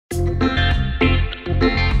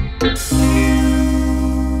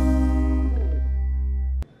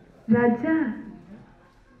राजा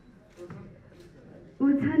ऊ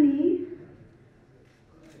छ नि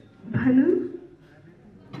भनु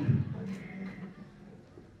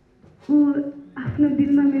ऊ आफ्नो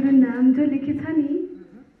दिलमा मेरो नाम जो लेखेछ नि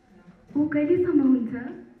ऊ कहिलेसम्म हुन्छ?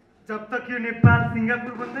 जब तक यो नेपाल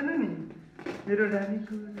सिङ्गापुर बन्दैन नि मेरो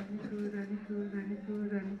रानीको रानीको रानीको रानीको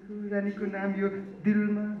रानीको रानीको नाम यो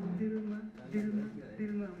दिलमा दिलमा दिलमा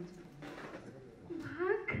दिलमा हुन्छ।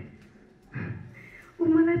 भाग ऊ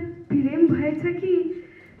मलाई प्रेम भएछ कि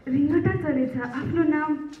रिङ्गटा चलेछ? आफ्नो नाम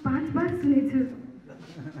 5 बार सुनेछु।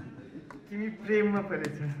 तिमी प्रेममा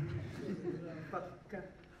परेछ पक्का।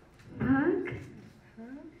 भाग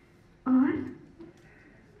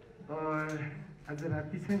और आज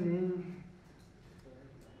राति छ नि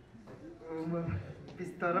म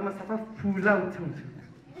बिस्तारमा सफा फुला उठाउँछु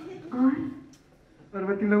और म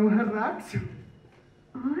तिमीलाई उहाँ राख्छु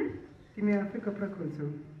तिमी आफै कपडा खोल्छौ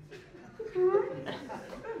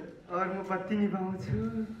और म बत्ती निभाउँछु।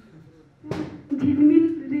 झिलमिल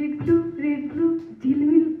रेड ब्लू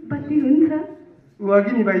झिलमिल बत्ती हुन्छ। ऊ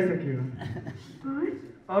अघि निभाइसक्यो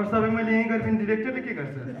और सबै मैले यहीँ गरेँ भने डिरेक्टरले के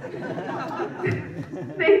गर्छ?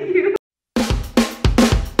 Thank you.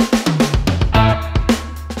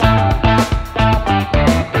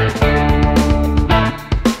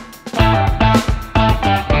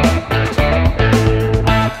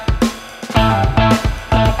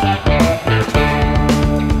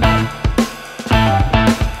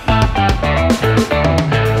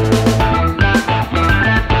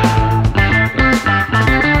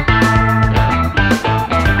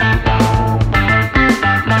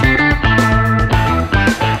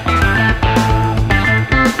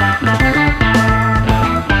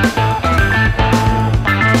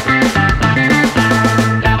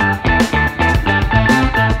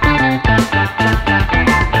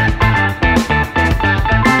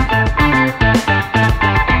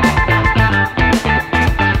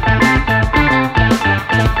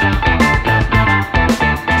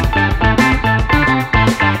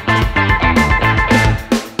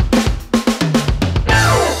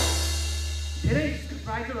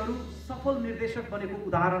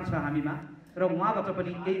 र उहाँबाट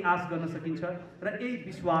पनि यही आश गर्न सकिन्छ र यही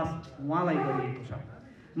विश्वास उहाँलाई गरिएको छ।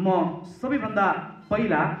 म सबैभन्दा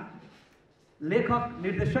पहिला लेखक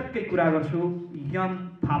निर्देशककै कुरा गर्छु यम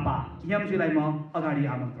थापा। यमजीलाई म अगाडि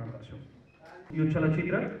आमन्त्रण गर्छु। यो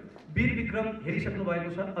चलचित्र वीर विक्रम हेरिसक्नु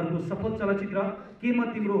भएको छ। अर्को सफल चलचित्र के म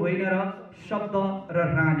तिम्रो होइन र शब्द र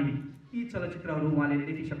रानी, यी चलचित्रहरू उहाँले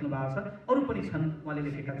लेखिसक्नु भएको छ। अरू पनि छन् उहाँले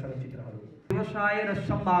लेखेका चलचित्रहरू। व्यवसाय र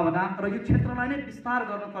सम्भावना र यो क्षेत्रलाई नै विस्तार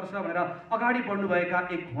गर्नुपर्छ भनेर अगाडि बढ्नुभएका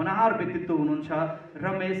एक होनहार व्यक्तित्व हुनुहुन्छ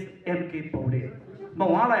रमेश एमके पौडेल। म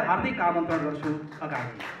उहाँलाई हार्दिक आमन्त्रण गर्छु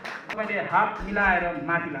अगाडि। तपाईँले हात मिलाएर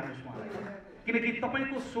माथि लानुहोस् उहाँलाई, किनकि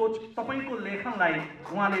तपाईँको सोच, तपाईँको लेखनलाई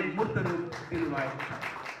उहाँले मूर्त रूप दिनुभएको छ।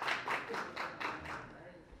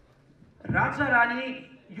 राजा रानी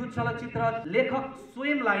यो चलचित्र लेखक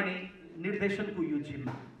स्वयंलाई नै निर्देशनको यो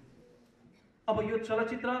जिम्मा। अब यो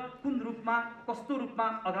चलचित्र कुन रूपमा कस्तो रूपमा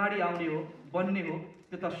अगाडि आउने हो बन्ने हो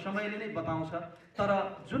त्यो त समयले नै बताउँछ। तर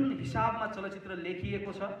जुन हिसाबमा चलचित्र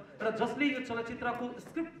लेखिएको छ र जसले यो चलचित्रको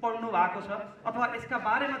स्क्रिप्ट पढ्नु भएको छ अथवा यसका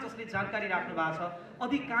बारेमा जसले जानकारी राख्नु भएको छ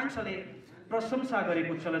अधिकांशले प्रशंसा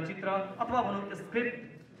गरेको चलचित्र अथवा भनौँ स्क्रिप्ट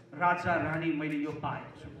राजा रानी मैले यो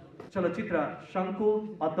पाएको छु। चलचित्र सङ्घको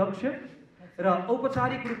अध्यक्ष र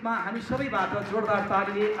औपचारिक रूपमा हामी सबैबाट जोरदार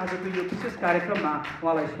तालीले आजको यो विशेष कार्यक्रममा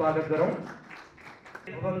उहाँलाई स्वागत गरौँ।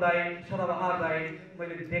 भुवन दाई, सदाबहार दाई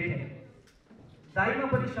मैले देखेँ, दाईमा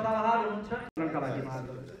पनि सदाबहार हुनुहुन्छ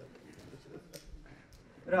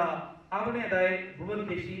र आदरणीय दाई भुवन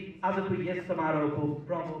केसी आजको यस समारोहको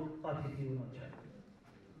प्रमुख अतिथि हुनुहुन्छ।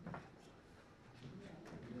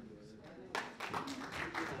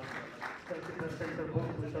 चलचित्र सेन्टर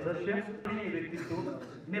बोर्डको सदस्य, व्यक्तित्व,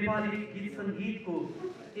 नेपाली गीत सङ्गीतको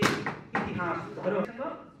एक इतिहास।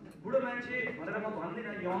 बुढो मान्छे भनेर म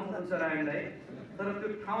भन्दिनँ, यङ हुन्छ रायनलाई, तर त्यो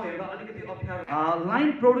ठाउँ हेर्दा अलिकति अप्ठ्यारो। लाइन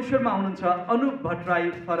प्रोड्युसरमा हुनुहुन्छ अनुप भट्टराई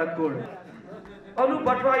फरककोट। अनुप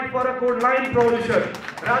भट्टराई फरककोट लाइन प्रोड्युसर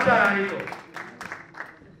राजा रानीको।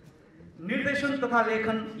 निर्देशन तथा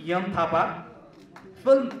लेखन यम थापा।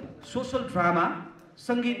 फिल्म सोसल ड्रामा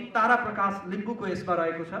सङ्गीत तारा प्रकाश लिम्बूको यसमा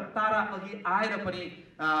रहेको छ। तारा अघि आएर पनि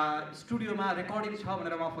स्टुडियोमा रेकर्डिङ छ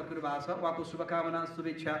भनेर उहाँ फर्किनु भएको छ, उहाँको शुभकामना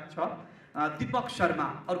शुभेच्छा छ। दीपक शर्मा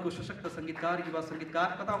अर्को सशक्त सङ्गीतकार, युवा सङ्गीतकार।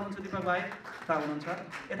 कता हुनुहुन्छ दीपक भाइ? कता हुनुहुन्छ?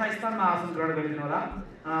 यथास्थानमा आसन ग्रहण गरिदिनु होला।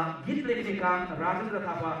 गीत लेख्ने काम राजेन्द्र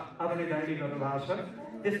थापा आदरणीय दाइले गर्नुभएको छ।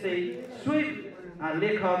 त्यस्तै स्वयं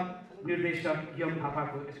लेखक निर्देशक यम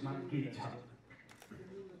थापाको यसमा गीत छ।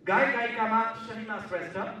 गायक गायिकामा सहिमा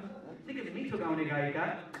श्रेष्ठ, निकै मिठो गाउने गायिका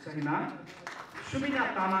सहिमा। सुमिना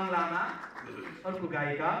तामाङ लामा अर्को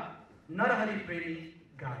गायिका, नरहरि प्रेमी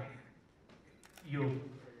गायक। यो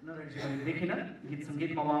नरहरि देखिन गीत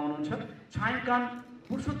सङ्गीतमा उहाँ हुनुहुन्छ। छायाङ्कन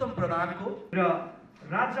पुरुषोत्तम प्रधानको र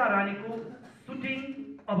राजा रानीको सुटिङ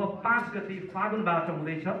अब 5 गते फागुनबाट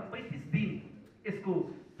हुँदैछ। 35 दिन यसको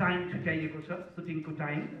टाइम छुट्याइएको छ, सुटिङको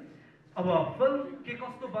टाइम। अब फिल्म के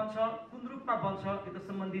कस्तो बन्छ, कुन रूपमा बन्छ, यो त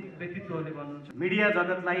सम्बन्धित व्यक्तित्वहरूले भन्नुहुन्छ। मिडिया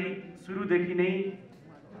जगतलाई सुरुदेखि नै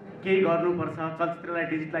केही गर्नुपर्छ, चलचित्रलाई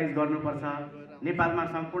डिजिटलाइज गर्नुपर्छ, नेपालमा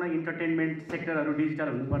सम्पूर्ण इन्टरटेनमेन्ट सेक्टरहरू डिजिटल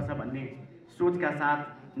हुनुपर्छ भन्ने सोचका साथ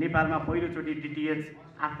नेपालमा पहिलोचोटि डिटिएच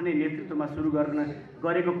आफ्नै नेतृत्वमा सुरु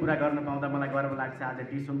गरेको कुरा गर्न पाउँदा मलाई गर्व लाग्छ। आज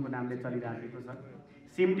डिसोमको नामले चलिराखेको छ।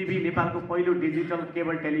 सिम टिभी नेपालको पहिलो डिजिटल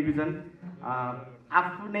केबल टेलिभिजन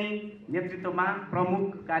आफ्नै नेतृत्वमा प्रमुख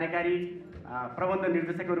कार्यकारी प्रबन्ध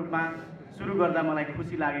निर्देशकको रूपमा सुरु गर्दा मलाई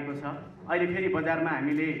खुसी लागेको छ। अहिले फेरि बजारमा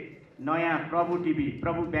हामीले नयाँ प्रभु टिभी,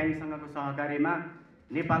 प्रभु ब्याङ्कसँगको सहकार्यमा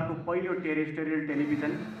नेपालको पहिलो टेरेस्ट्रियल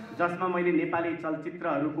टेलिभिजन, जसमा मैले नेपाली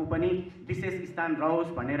चलचित्रहरूको पनि विशेष स्थान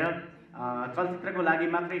रहोस् भनेर चलचित्रको लागि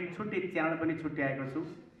मात्रै छुट्टै च्यानल पनि छुट्याएको छु।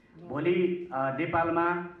 भोलि नेपालमा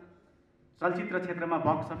चलचित्र क्षेत्रमा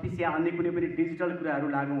बक्स अफिस या अन्य कुनै पनि डिजिटल कुराहरू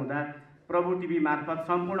लागु हुँदा प्रभु टिभी मार्फत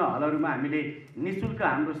सम्पूर्ण हलहरूमा हामीले निःशुल्क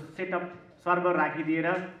हाम्रो सेटअप सर्भर राखिदिएर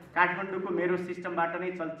काठमाडौँको मेरो सिस्टमबाट नै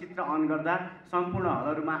चलचित्र अन गर्दा सम्पूर्ण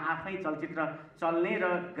हलहरूमा आफै चलचित्र चल्ने र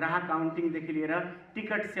ग्राहक काउन्टिङदेखि लिएर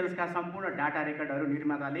टिकट सेल्सका सम्पूर्ण डाटा रेकर्डहरू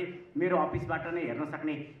निर्माताले मेरो अफिसबाट नै हेर्न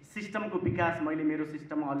सक्ने सिस्टमको विकास मैले मेरो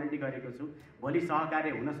सिस्टममा अलरेडी गरेको छु। भोलि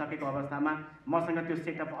सहकार्य हुन सकेको अवस्थामा मसँग त्यो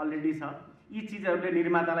सेटअप अलरेडी छ। यी चिजहरूले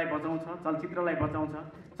निर्मातालाई बचाउँछ, चलचित्रलाई बचाउँछ।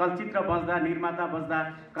 चलचित्र बच्दा, निर्माता बच्दा,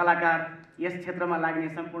 कलाकार, यस क्षेत्रमा लाग्ने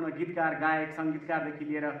सम्पूर्ण गीतकार, गायक, सङ्गीतकारदेखि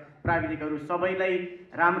लिएर प्राविधिकहरू सबैलाई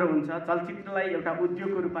राम्रो हुन्छ। चलचित्रलाई एउटा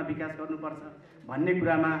उद्योगको रूपमा विकास गर्नुपर्छ भन्ने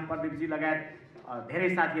कुरामा प्रदीपजी लगायत धेरै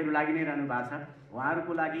साथीहरू लागि नै रहनु भएको छ।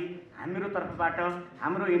 उहाँहरूको लागि हाम्रो तर्फबाट,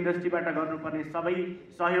 हाम्रो इन्डस्ट्रीबाट गर्नुपर्ने सबै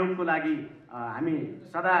सहयोगको लागि हामी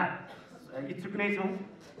सदा इच्छुक नै छौँ।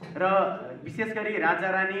 र विशेष गरी राजा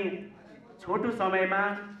रानी छोटो समयमा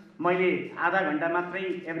मैले आधा घन्टा मात्रै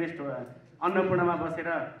एभरेस्ट अन्नपूर्णमा बसेर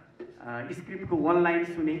स्क्रिप्टको 1 लाइन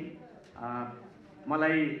सुने।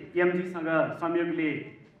 मलाई एमजीसँग संयोगले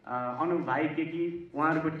अनु भाइ केकी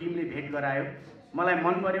उहाँहरूको टिमले भेट गरायो। मलाई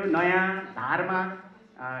मन पर्यो। नयाँ धारमा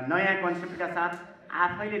नयाँ कन्सेप्टका साथ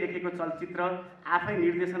आफैले लेखेको चलचित्र आफै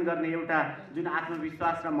निर्देशन गर्ने एउटा जुन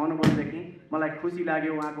आत्मविश्वास र मनोबल देखेँ, मलाई खुसी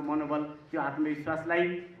लाग्यो उहाँको मनोबल, त्यो आत्मविश्वासलाई।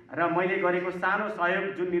 र मैले गरेको सानो सहयोग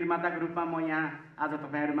जुन निर्माताको रूपमा म यहाँ आज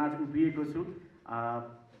तपाईँहरूमाझ उभिएको छु।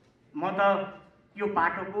 म त यो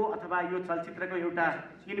पाटोको अथवा यो चलचित्रको एउटा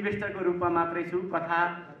इन्भेस्टरको रूपमा मात्रै छु। कथा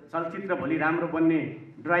चलचित्र भोलि राम्रो बन्ने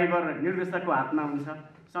ड्राइभर निर्देशकको हातमा हुन्छ,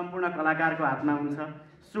 सम्पूर्ण कलाकारको हातमा हुन्छ,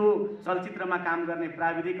 सो चलचित्रमा काम गर्ने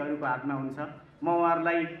प्राविधिकहरूको हातमा हुन्छ। म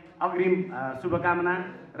उहाँहरूलाई अग्रिम शुभकामना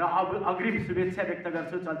र अग्रिम शुभेच्छा व्यक्त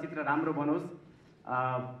गर्छु। चलचित्र राम्रो बनोस्।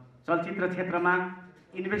 चलचित्र क्षेत्रमा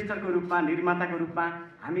इन्भेस्टरको रूपमा, निर्माताको रूपमा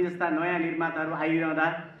हामी जस्ता नयाँ निर्माताहरू आइरहँदा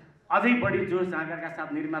अझै बढी जोस जाँगरका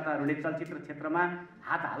साथ निर्माताहरूले चलचित्र क्षेत्रमा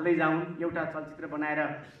हात हाल्दै जाउन्। एउटा चलचित्र बनाएर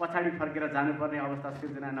पछाडि फर्केर जानुपर्ने अवस्था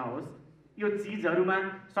सिर्जना नहोस्। यो चिजहरूमा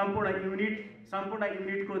सम्पूर्ण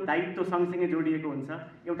युनिटको दायित्व सँगसँगै जोडिएको हुन्छ।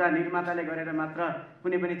 एउटा निर्माताले गरेर मात्र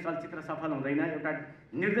कुनै पनि चलचित्र सफल हुँदैन, एउटा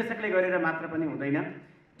निर्देशकले गरेर मात्र पनि हुँदैन।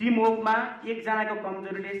 टिमवर्कमा एकजनाको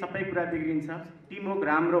कमजोरीले सबै कुरा बिग्रिन्छ। टिमवर्क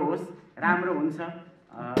राम्रो होस्, राम्रो हुन्छ।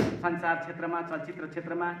 सञ्चार क्षेत्रमा, चलचित्र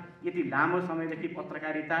क्षेत्रमा यति लामो समयदेखि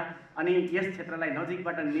पत्रकारिता अनि यस क्षेत्रलाई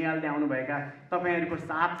नजिकबाट निहाल्दै आउनुभएका तपाईँहरूको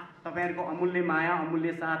साथ, तपाईँहरूको अमूल्य माया,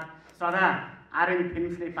 अमूल्य साथ सदा आरएन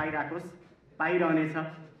फिल्म्सले पाइरहनेछ।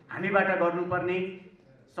 हामीबाट गर्नुपर्ने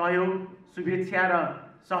सहयोग, शुभेच्छा र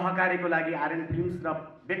सहकार्यको लागि आरएन फिल्म्स र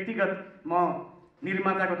व्यक्तिगत म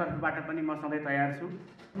निर्माताको तर्फबाट पनि म सधैँ तयार छु।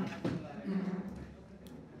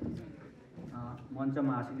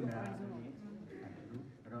 मञ्चमा आसीन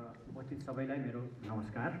र उपस्थित सबैलाई मेरो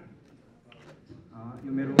नमस्कार।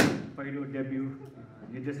 यो मेरो पहिलो डेब्यू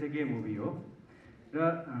निर्देशकीय मुभी हो र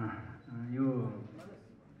यो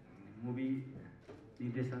मुभी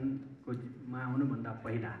निर्देशनमा आउनुभन्दा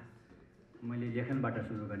पहिला मैले लेखनबाट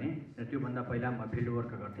सुरु गरेँ र त्योभन्दा पहिला म फिल्ड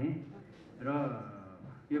वर्क गर्थेँ र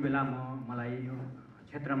यो बेला मलाई यो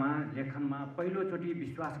क्षेत्रमा लेखनमा पहिलोचोटि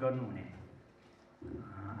विश्वास गर्नुहुने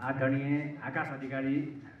आदरणीय आकाश अधिकारी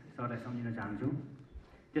सरलाई सम्झिन चाहन्छु।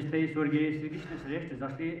 त्यस्तै स्वर्गीय श्रीकृष्ण श्रेष्ठ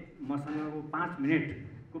जसले मसँगको 5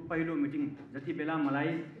 मिनटको पहिलो मिटिङ जति बेला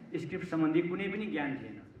मलाई स्क्रिप्ट सम्बन्धी कुनै पनि ज्ञान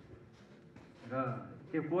थिएन र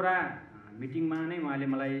त्यो कोरा मिटिङमा नै उहाँले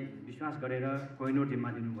मलाई विश्वास गरेर कोहिनूर जिम्मा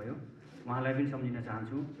दिनुभयो। उहाँलाई पनि सम्झिन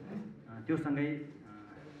चाहन्छु। त्योसँगै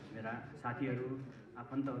मेरा साथीहरू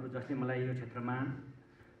आफन्तहरू जसले मलाई यो क्षेत्रमा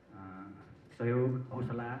सहयोग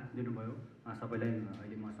हौसला दिनुभयो सबैलाई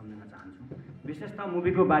अहिले म सम्झन चाहन्छु। विशेष त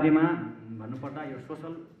मुभीको बारेमा भन्नुपर्दा यो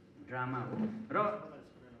सोसल ड्रामा हो र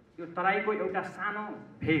यो तराईको एउटा सानो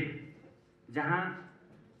भेग जहाँ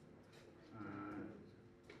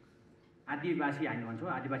आदिवासी हामी भन्छौँ,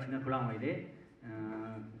 आदिवासी नखुलाउँ अहिले,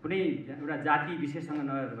 कुनै एउटा जाति विशेषसँग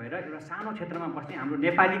नभएर एउटा सानो क्षेत्रमा बस्ने हाम्रो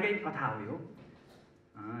नेपालीकै कथा हो यो,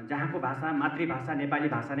 जहाँको भाषा मातृभाषा नेपाली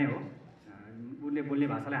भाषा नै हो। उसले बोल्ने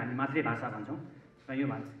भाषालाई हामी मातृभाषा भन्छौँ र यो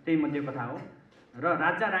त्यही मध्य कथा हो। र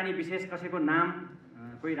राजा रानी विशेष कसैको नाम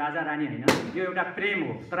कोही राजा रानी होइन, यो एउटा प्रेम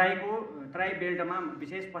हो। तराई बेल्टमा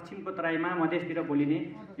विशेष पश्चिमको तराईमा मधेसतिर बोलिने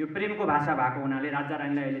यो प्रेमको भाषा भएको हुनाले राजा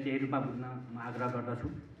रानीलाई अहिले त्यही रूपमा बुझ्न म आग्रह गर्दछु।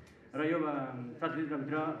 र यो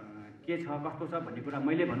चलचित्रभित्र के छ कस्तो छ भन्ने कुरा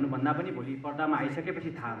मैले भन्नुभन्दा पनि भोलि पर्दामा आइसकेपछि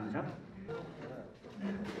थाहा हुन्छ।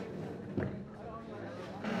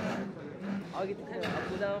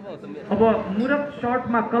 अब मुरत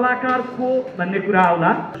सर्टमा कलाकार को भन्ने कुरा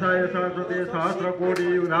आउला। सरस्वती सहस्र कोटि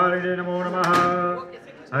उदाहरणे नमो नमः।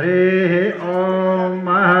 हरे ओम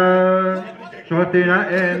स्वस्ति न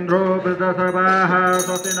इन्द्रो वृद्धसर्वाः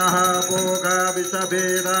स्वस्ति नः पूषा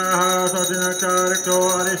विश्ववेदाः स्वस्ति नक्षत्रो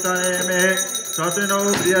अरिष्टनेमिः स्वस्ति नो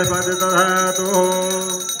बृहस्पतिर्दधातु।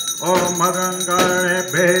 ओम भद्रं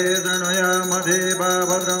कर्णेभ्यः शृणुयामदेव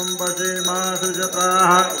भद्रं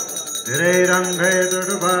पश्येमाशुचत्राः धीरैरङ्घ्रे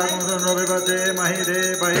दुर्भागं विपचे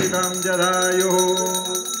महिदेवहितं जदायुः।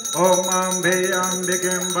 ओम अम्बे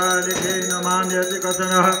अम्बिकें बालिके नमाम्यति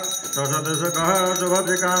कथनः ससदसकः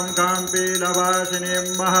सुभद्रिकां काम्पीलवासिनीं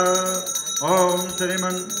मः। ओम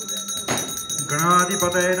श्रीमन्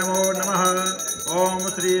गणाधिपतये नमो नमः। ओम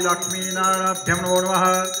श्री लक्ष्मीनारायणाभ्यं नमो नमः।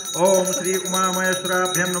 ओम श्री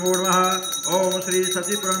उमामहेश्वराभ्यं नमो नमः। ओम श्री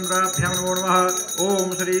सतीपुरन्द्राभ्यं नमो नमः।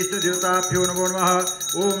 ओम श्री इष्टदेवताभ्यो नमो नमः।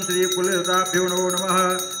 ओम श्री कुलदेवताभ्यो नमो नमः।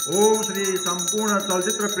 ओम श्री संपूर्ण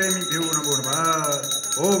चलचित्र प्रेमीभ्यो नमो नमः।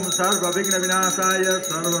 ओम सर्वविघ्न विनाशाय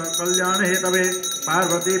सर्वकल्याण हेतवे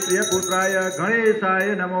पार्वती प्रियपुत्राय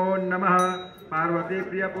गणेशाय नमो नमः। पार्वती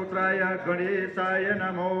प्रियपुत्राय गणेशाय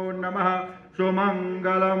नमो नमः।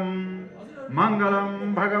 सुमंगलम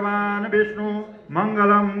मंगलम भगवान विष्णु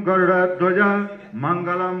मंगलम गरुड़ध्वज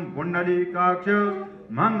मंगलम पुंडलीकाक्ष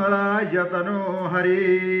मंगलाय तनो हरि।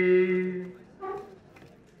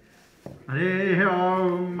 हरे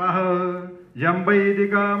ओम यं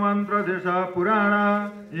वैदिक मंत्रदेश पुराण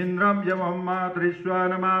इंद्रम यमं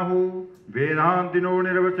मातृश्वानमाहु वेदांतिनो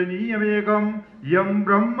निर्वचनीयमेकं यं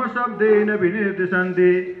ब्रह्म शब्देन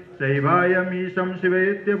विनिर्दिशन्ति शैवायमीशं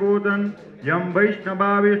शिवेत्यबोधन् यं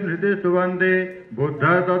वैष्णवा विष्णुतिष्ठुवन्ते बुद्ध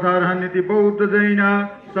तथार्हन्निति बौद्ध जैन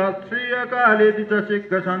सत्श्रीयकालेति च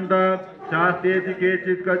सिक्खसन्त शास्त्रेति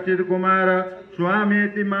केचित् कच्चित् कुमार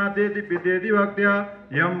स्वामेति मातेति पितेति भक्त्या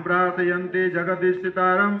यं प्रार्थयन्ते जगति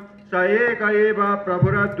स्थितारं स एक एव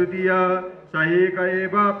प्रभुरद्वितीय स एक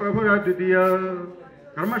एव प्रभुरद्वितीय।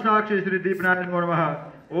 कर्मसाक्षी श्री दीपनारायण नमो नमः।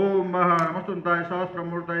 ओम नमस्तुताय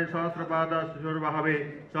सहस्रमूर्तये सहस्रपादाय शिशुर्भावे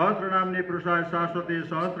सहस्रनाम्ने पुरुषाय शाश्वते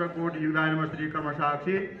सहस्रकोटि युगाय नमः। श्री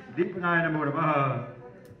कर्मसाक्षी दीपनारायण नमो नमः।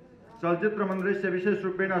 चलचित्र मन्दिरस्य विशेष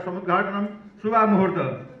रूपेण समुद्घाटनं शुभमुहूर्त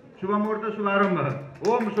शुभारंभ।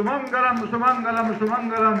 ओम सुमंगलम सुमंगलम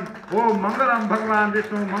सुमंगलम। ओम मंगलम भगवान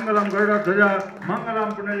विष्णु मंगलम गरुड़ध्वज मंगलम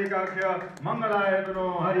पुंडलीकाक्ष मंगलाय तनो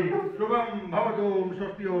हरि। शुभम भवतु। ओम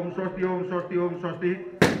स्वस्ति ओम स्वस्ति ओम स्वस्ति ओम स्वस्ति।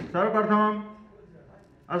 सर्वप्रथमं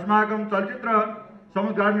अस्माकं चलचित्र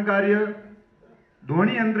समुद्घाटन कार्य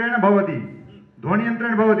ध्वनियन्त्रेण भवति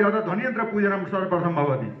अर्थात् ध्वनियन्त्र पूजनं सर्वप्रथम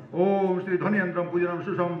भवति। ओम श्री ध्वनियन्त्रं पूजनं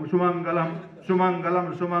सुमंगलम सुमंगलम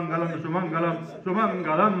सुमंगलम सुमंगलम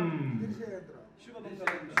सुमंगलम।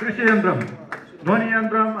 दृश्ययन्त्रं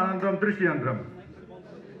ध्वनियन्त्रम् अनन्तरं दृश्ययन्त्रं।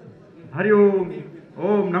 हरि ओम।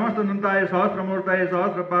 ओम नमस्तुताय सहस्रमूर्तये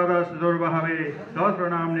सहस्रपादाय शिशुर्भावे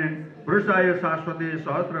सहस्रनाम्ने पुरुषाय शाश्वते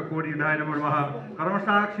सहस्रकोटियुधाय नमो नमः।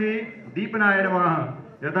 कर्मसाक्षी दीपनाय नमः।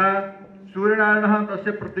 यथा सूर्यनारायणः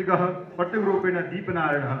तस्य प्रतीकः प्रतीकरूपेण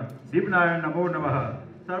दीपनारायण नमो नमः।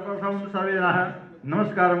 सर्वप्रथमं सर्वेजनाः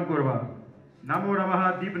नमस्कारं कुर्मः। नमो नमः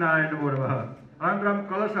दीपनारायण नमो नमः। अनन्तरं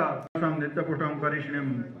कलशं नित्यपुष्टं करिष्णीं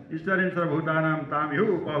ईश्वरीं सर्वभूतानां तां ह्यो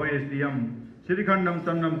उपवेश्रियं श्रीखण्डं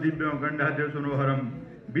चन्दनं दिव्यं गण्डाद्यसुनोहरं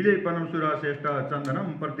विलेपनं सुरश्रेष्ठ चन्दनं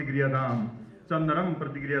प्रतिक्रियताम्।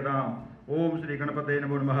 ओम श्री गणपतये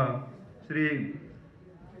नमो नमः। श्री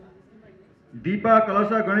दीपा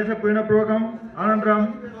कलश गणेश पूजनपूर्वकम् अनन्तरं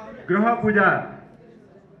ग्रह पूजा।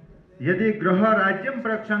 यदि ग्रह राज्यं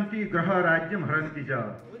प्रक्षन्ति ग्रह राज्यं हरन्ति च।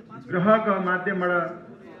 ग्रहका माध्यमबाट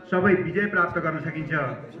सबै विजय प्राप्त गर्न सकिन्छ।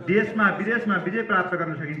 देशमा विदेशमा विजय प्राप्त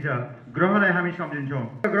गर्न सकिन्छ। ग्रहलाई हामी सम्झिन्छौँ।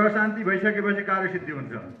 ग्रह शान्ति भइसकेपछि कार्य सिद्धि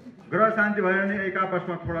हुन्छ। ग्रह शान्ति भयो भने एक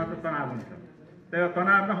आपसमा थोडा सा तनाव हुन्छ। त्यही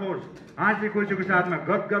तनाव नहोस्, हाँसी खुसीको साथमा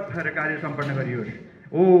गदगद भएर कार्य सम्पन्न गरियोस्।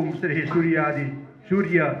 ओम श्री सूर्य आदि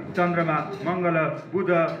सूर्य, चन्द्रमा, मङ्गल, बुध,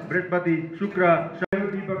 बृहस्पति, शुक्र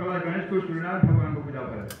दीपकलाई गणेशको सूर्यनाथ भगवानको पूजा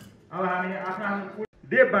भयो। अब हामी आफ्नो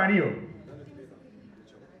देववाणी हो।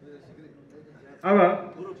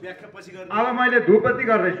 अब मैले धूपबत्ती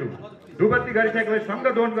गर्दैछु। धूपबत्ती गरिसकेपछि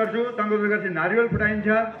सङ्गदोन गर्छु। सङ्गदोन गरेपछि नारियल फुटाइन्छ।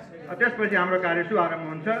 त्यसपछि हाम्रो कार्य शुभारम्भ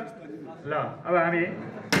हुन्छ। ल अब हामी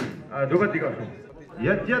धूपबत्ती गर्छौँ।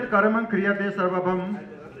 यज्ञत कर्मं क्रियते सर्वभम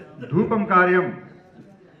धूपम कार्यम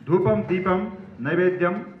धूपम दीपम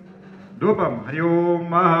नैवेद्यम धूपम। हरि ओम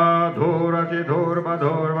महाधोरसि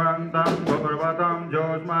धोर्वधोर्वन्तं धोर्वतं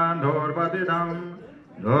ज्योत्स्मान धोर्वतितं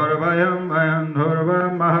धोर्वयं वयं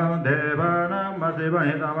धोर्वं महादेवानां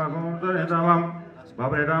शिवहितमं सरितमं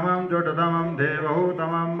भवृतमं जोटतमं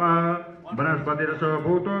देवहूतमं वनस्पतिरसो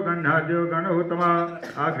भूतो गण्डाद्यो गणहूतम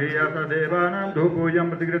आग्रियस देवानां धूपोऽयं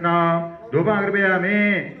प्रतिकृतां धूपाग्रपयामि।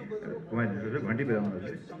 घण्टी बजाउनु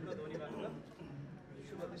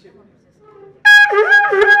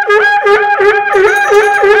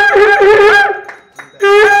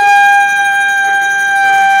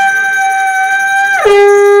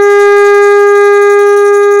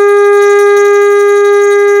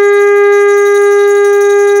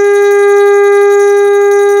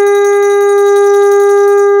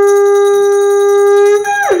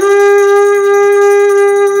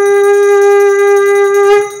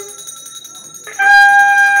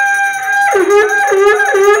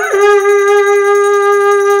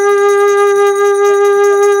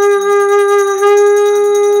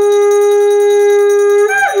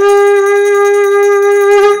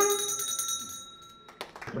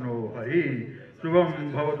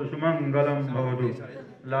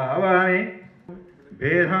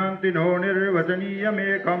नो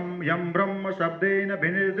निर्वचनीयमेकं यं ब्रह्म शब्देन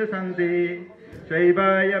विनिर्दिशन्ति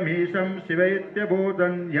शैवायमीशं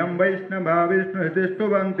शिवैत्यबोधन् यं वैष्णवा विष्णुरिति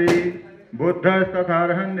स्तुवन्ति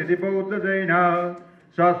बुद्धस्तथार्हन्निति बौद्धजैना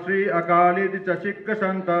शास्त्री अकालेति च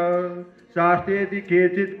शिक्षसन्त शास्त्रेति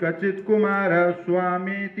केचित् कचित् कुमार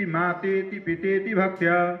स्वामीति मातेति पितेति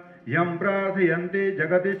भक्त्या यं प्रार्थयन्ते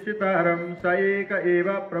जगदीश्वरं स एक एव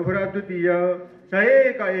प्रभुरद्वितीय स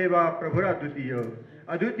एक एव प्रभुरद्वितीय।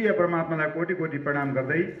 अद्वितीय परमात्मालाई कोटि कोटि प्रणाम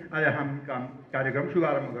गर्दै आज हामी कार्यक्रम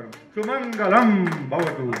शुभारम्भ गरौँ। सुमङ्गलम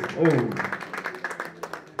भवतु। ओम।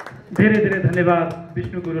 धेरै धेरै धन्यवाद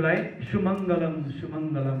विष्णु गुरुलाई। सुमङ्गलम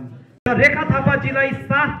सुमङ्गलम। रेखा थापाजीलाई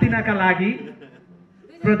साथ दिनका लागि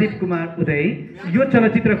प्रदीप कुमार उदय यो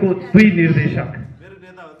चलचित्रको 2 निर्देशक।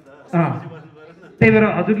 त्यही भएर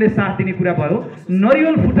हजुरले साथ दिने कुरा भयो।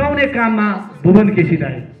 नरिवल फुटाउने काममा भुवन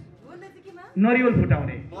केसीलाई नरिवल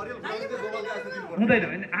फुटाउने हुँदैन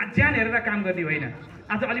होइन, ज्यान हेरेर काम गर्ने होइन।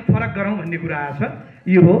 आज अलिक फरक गरौँ भन्ने कुरा आएको छ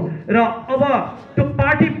यो हो। र अब त्यो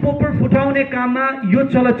पार्टी पोपर फुटाउने काममा यो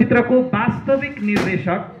चलचित्रको वास्तविक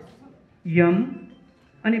निर्देशक यम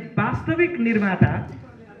अनि वास्तविक निर्माता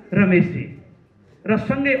रमेशजी र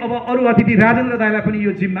सँगै अब अरू अतिथि राजेन्द्र दाइलाई पनि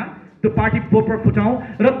यो जिम्मा त्यो पार्टी पोपर फुटाउँ।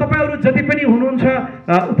 र तपाईँहरू जति पनि हुनुहुन्छ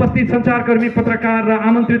उपस्थित सञ्चारकर्मी, पत्रकार र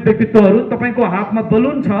आमन्त्रित व्यक्तित्वहरू, तपाईँको हातमा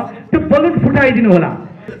बलुन छ, त्यो बलुन फुटाइदिनु होला।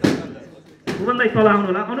 भुवनलाई तल आउनु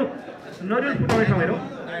होला। अनु नरिवल फुटाउने ठाउँ हेरौँ।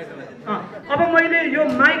 अब मैले यो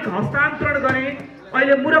माइक हस्तान्तरण गरेँ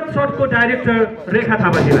अहिले मुरब शटको डाइरेक्टर रेखा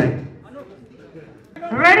थापाजीलाई।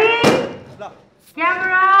 रेडी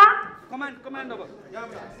क्यामेरा कमान्ड अब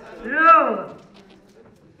रोल।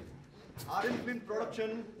 आरएन फिल्म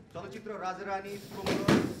प्रोडक्सन चलचित्र रानी सुवा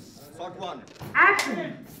मुर्ता शॉट 1 एक्सन।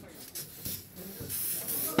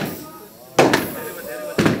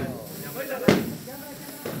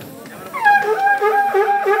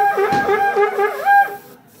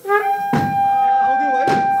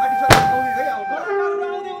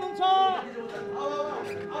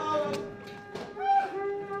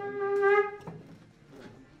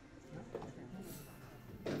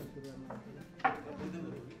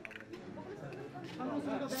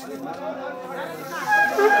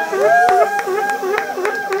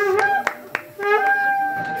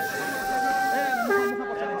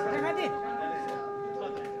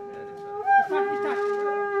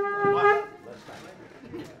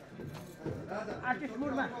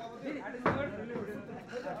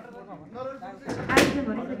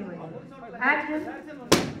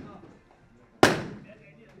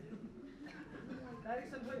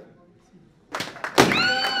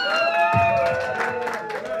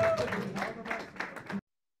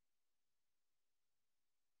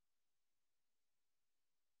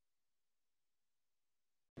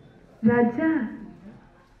 राजा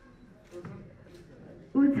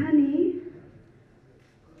ऊ छ नि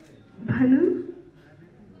भनु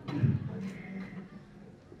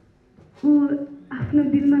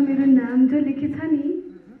दिलमा मेरो नाम जो लेखेछ नि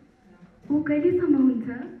ऊ कहिलेसम्म हुन्छ?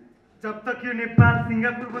 जब तक यो नेपाल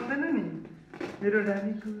सिङ्गापुर बन्दैन नि मेरो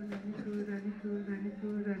रानीको रानीको रानीको रानीको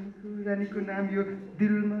रानीको रानीको नाम यो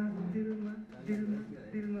दिलमा दिलमा दिलमा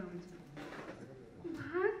दिलमा हुन्छ।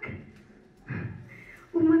 भाग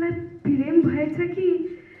ऊ मलाई प्रेम भएछ कि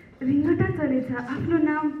रिङ्गटा चलेछ? आफ्नो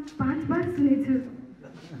नाम 5 बार सुनेछु।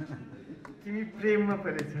 तिमी प्रेममा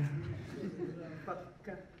परेछ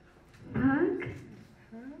पक्का। भाग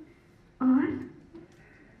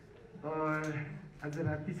और आज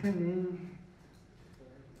राति छ नि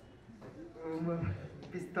म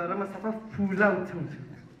बिस्तारामा सफा फुला उछाउँछु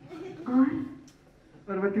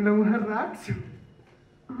और म तिमीलाई उहाँ राख्छु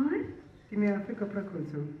तिमी आफै कपडा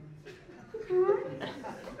खोल्छौ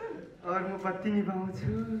और म बत्ती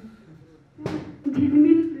निभाउँछु।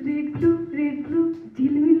 झिलमिल रेड ब्लू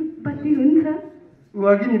झिलमिल बत्ती हुन्छ। ऊ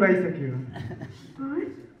अघि निभाइसक्यो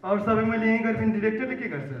और सबै मैले यहीँ गरेँ भने डिरेक्टरले के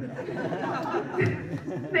गर्छ?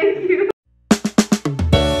 Thank you.